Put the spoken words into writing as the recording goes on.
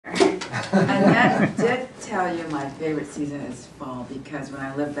Annette did tell you my favorite season is fall because when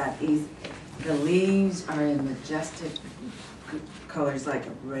I lived back east, the leaves are in majestic colors like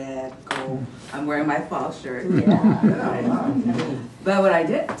red, gold. I'm wearing my fall shirt. Yeah. But what I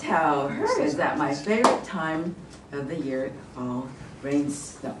didn't tell her is that my favorite time of the year, fall,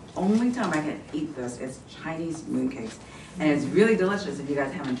 rains, the only time I can eat this is Chinese mooncakes. And it's really delicious if you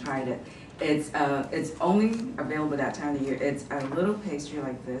guys haven't tried it. It's only available that time of the year. It's a little pastry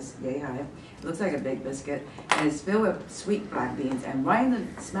like this, yay high. It looks like a baked biscuit, and it's filled with sweet black beans. And right in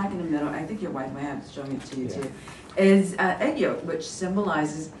the smack in the middle, I think your wife might have shown it to you too, is egg yolk, which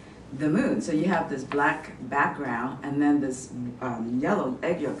symbolizes the moon. So you have this black background, and then this yellow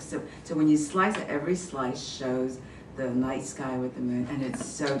egg yolk. So when you slice it, every slice shows the night sky with the moon, and it's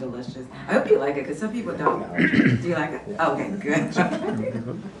so delicious. I hope you like it, because some people don't. Do you like it? Okay, good.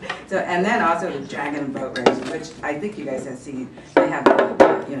 So, and then also the dragon boat race, which I think you guys have seen. They have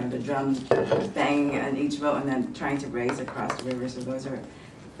the drum banging on each boat, and then trying to race across the river. So those are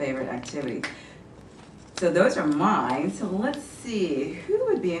favorite activities. So those are mine. So let's see, who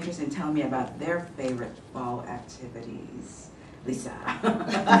would be interested in telling me about their favorite fall activities? Lisa.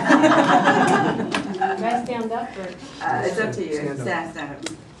 Guys, stand up or? It's up to you. Stand up.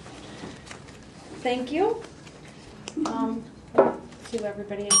 Thank you to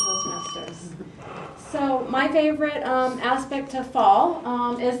everybody in Toastmasters. So my favorite aspect of fall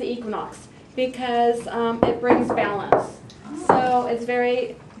is the equinox because it brings balance. So it's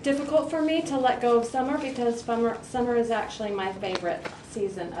very difficult for me to let go of summer because summer is actually my favorite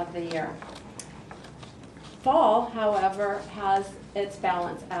season of the year. Fall, however, has its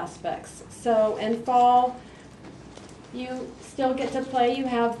balance aspects. So in fall, you still get to play. You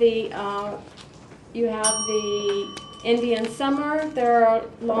have the Indian summer. There are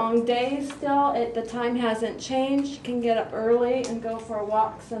long days still. The time hasn't changed. You can get up early and go for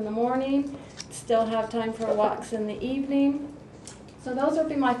walks in the morning. Still have time for walks in the evening. So those would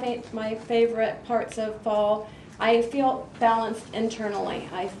be my favorite parts of fall. I feel balanced internally.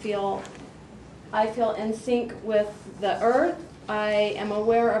 I feel in sync with the earth. I am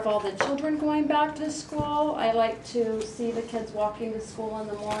aware of all the children going back to school. I like to see the kids walking to school in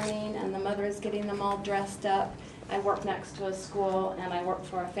the morning and the mothers getting them all dressed up. I work next to a school and I work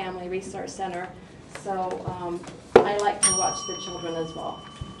for a family resource center. So I like to watch the children as well.